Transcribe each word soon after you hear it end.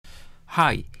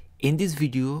Hi, in this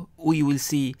video we will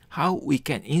see how we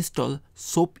can install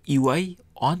SoapUI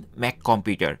on Mac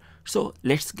computer. So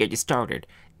let's get started.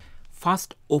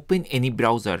 First, open any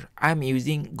browser. I am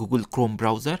using Google Chrome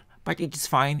browser, but it is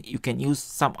fine. You can use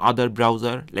some other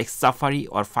browser like Safari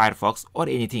or Firefox or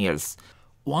anything else.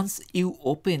 Once you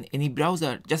open any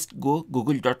browser, just go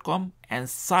google.com and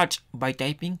search by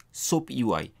typing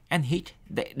SoapUI and hit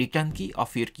the return key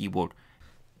of your keyboard.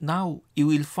 Now you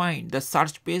will find the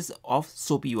search page of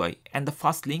SoapUI and the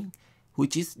first link,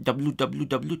 which is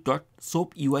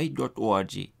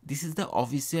www.soapui.org. This is the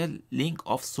official link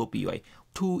of SoapUI.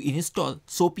 To install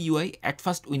SoapUI, at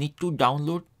first we need to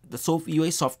download the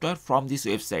SoapUI software from this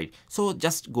website. So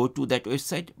just go to that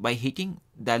website by hitting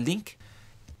the link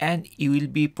and you will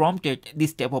be prompted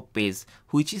this type of page,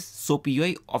 which is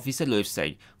SoapUI official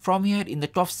website. From here in the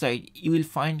top side, you will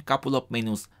find couple of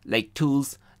menus like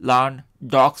Tools, Learn,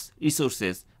 Docs,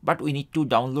 Resources, but we need to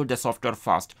download the software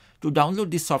first. To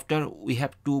download this software, we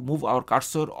have to move our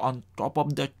cursor on top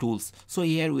of the tools. So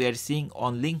here we are seeing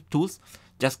on link tools.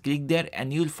 Just click there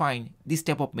and you will find this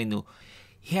type of menu.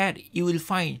 Here you will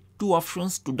find two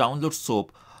options to download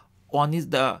Soap. One is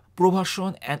the pro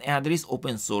version and another is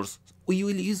open source. We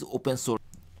will use open source.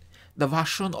 The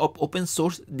version of open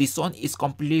source, this one is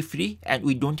completely free and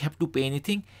we don't have to pay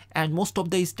anything, and most of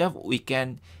the stuff we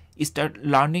can start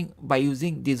learning by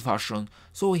using this version.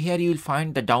 So here you will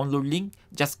find the download link.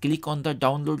 Just click on the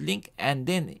download link and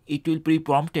then it will be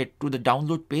prompted to the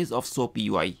download page of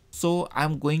SoapUI. So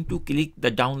I'm going to click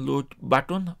the download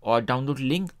button or download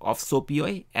link of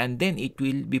SoapUI, and then it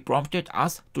will be prompted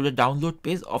us to the download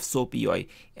page of SoapUI.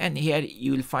 And here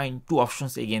you will find two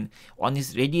options again. One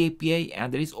is Ready API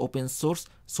and there is open source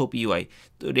SoapUI.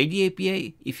 The Ready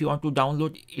API, if you want to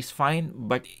download, it's fine,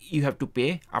 but you have to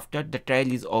pay after the trial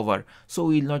is over. So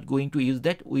we're not going to use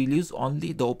that. We'll use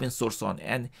only the open source one.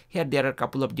 And here there are a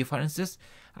couple of differences.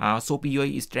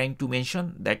 SoapUI is trying to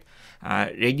mention that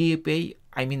Ready API,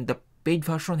 I mean the paid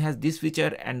version has this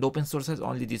feature and the open source has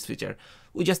only this feature.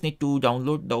 We just need to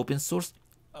download the open source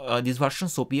this version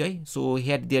SoapUI. So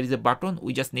here there is a button,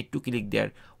 we just need to click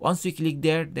there. Once we click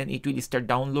there, then it will start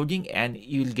downloading and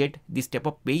you will get this type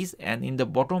of page, and in the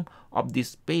bottom of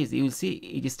this page you will see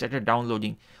it started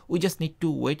downloading. We just need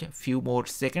to wait a few more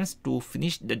seconds to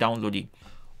finish the downloading.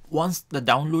 Once the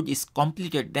download is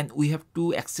completed, then we have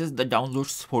to access the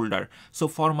downloads folder. So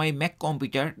for my Mac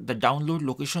computer, the download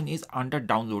location is under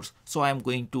downloads. So I am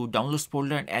going to downloads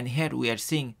folder, and here we are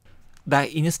seeing the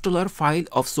installer file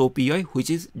of SoapUI, which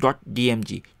is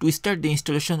 .dmg. To start the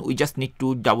installation, we just need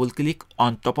to double click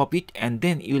on top of it, and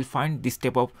then you will find this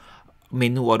type of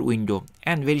menu or window,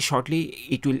 and very shortly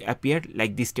it will appear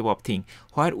like this type of thing,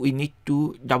 where we need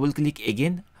to double click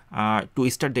again to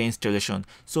start the installation.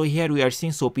 So here we are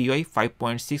seeing SoapUI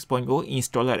 5.6.0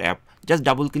 installer app. Just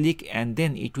double click and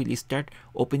then it will start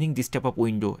opening this type of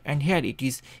window, and here it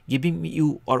is giving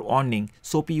you a warning.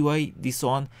 SoapUI, this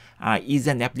one is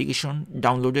an application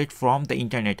downloaded from the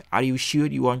internet. Are you sure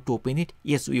you want to open it?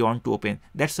 Yes, we want to open.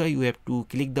 That's why you have to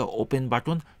click the open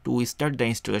button to start the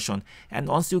installation. And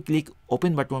once you click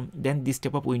open button, then this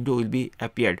type of window will be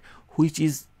appeared, which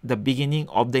is the beginning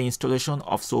of the installation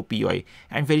of SoapUI.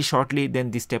 And very shortly then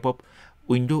this type of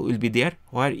window will be there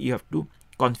where you have to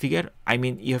configure, I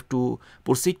mean you have to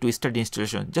proceed to start the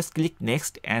installation. Just click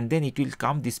next and then it will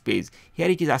come this page. Here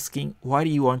it is asking where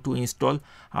you want to install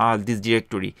this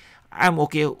directory. I'm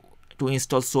okay to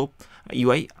install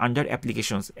SoapUI under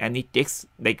applications, and it takes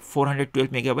like 412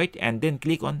 megabyte, and then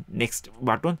click on next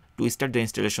button to start the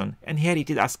installation. And here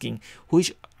it is asking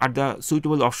which are the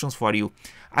suitable options for you.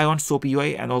 I want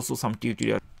SoapUI and also some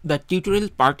tutorial. The tutorial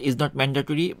part is not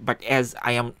mandatory, but as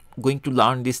I am going to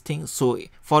learn this thing, so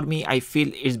for me I feel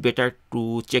it's better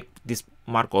to check this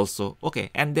mark also.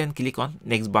 Okay, and then click on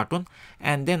next button,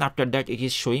 and then after that it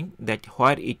is showing that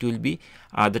where it will be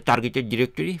the targeted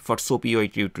directory for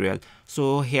SoapUI tutorial.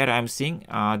 So here I am seeing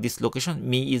this location.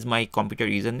 Me is my computer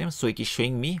username, so it is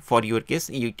showing me. For your case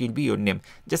it will be your name.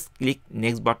 Just click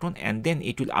next button and then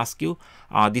it will ask you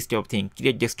this type of thing,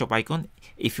 create desktop icon.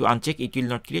 If you uncheck, it will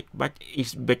not create, but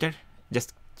it's better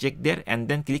just check there and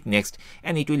then click next,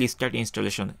 and it will start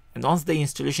installation. And once the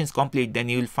installation is complete, then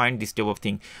you will find this type of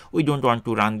thing. We don't want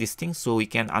to run this thing, so we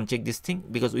can uncheck this thing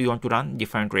because we want to run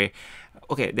different way.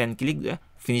 Okay, then click the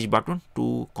finish button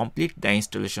to complete the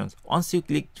installations. Once you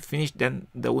click finish, then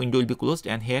the window will be closed,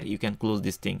 and here you can close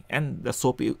this thing, and the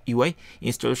SoapUI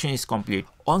installation is complete.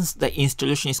 Once the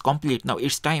installation is complete, now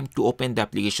it's time to open the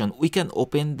application. We can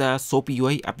open the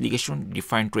SoapUI application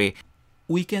different way.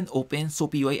 We can open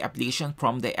SoapUI application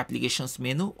from the applications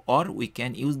menu, or we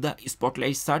can use the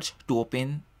spotlight search to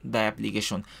open the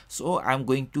application. So I'm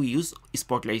going to use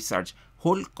Spotlight Search.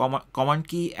 Hold command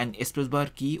key and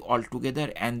spacebar key all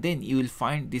together, and then you will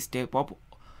find this type of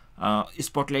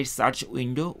Spotlight Search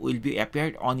window will be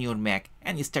appeared on your Mac,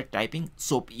 and start typing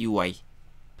SoapUI.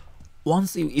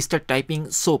 Once you start typing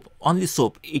only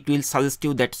soap, it will suggest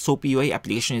you that SoapUI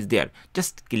application is there.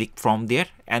 Just click from there,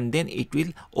 and then it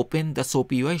will open the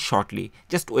SoapUI shortly.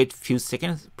 Just wait few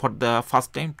seconds for the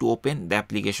first time to open the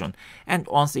application, and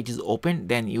once it is opened,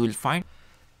 then you will find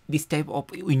this type of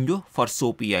window for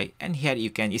SoapUI, and here you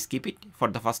can skip it for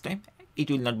the first time. It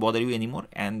will not bother you anymore,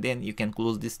 and then you can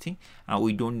close this thing.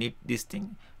 We don't need this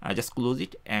thing. Just close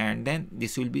it, and then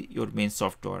this will be your main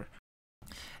software.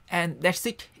 And that's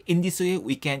it. In this way,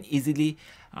 we can easily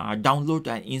download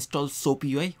and install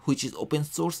SoapUI, which is open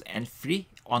source and free,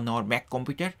 on our Mac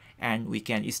computer, and we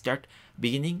can start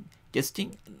beginning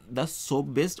testing the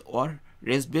soap based or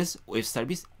REST based web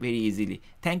service very easily.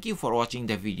 Thank you for watching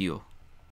the video.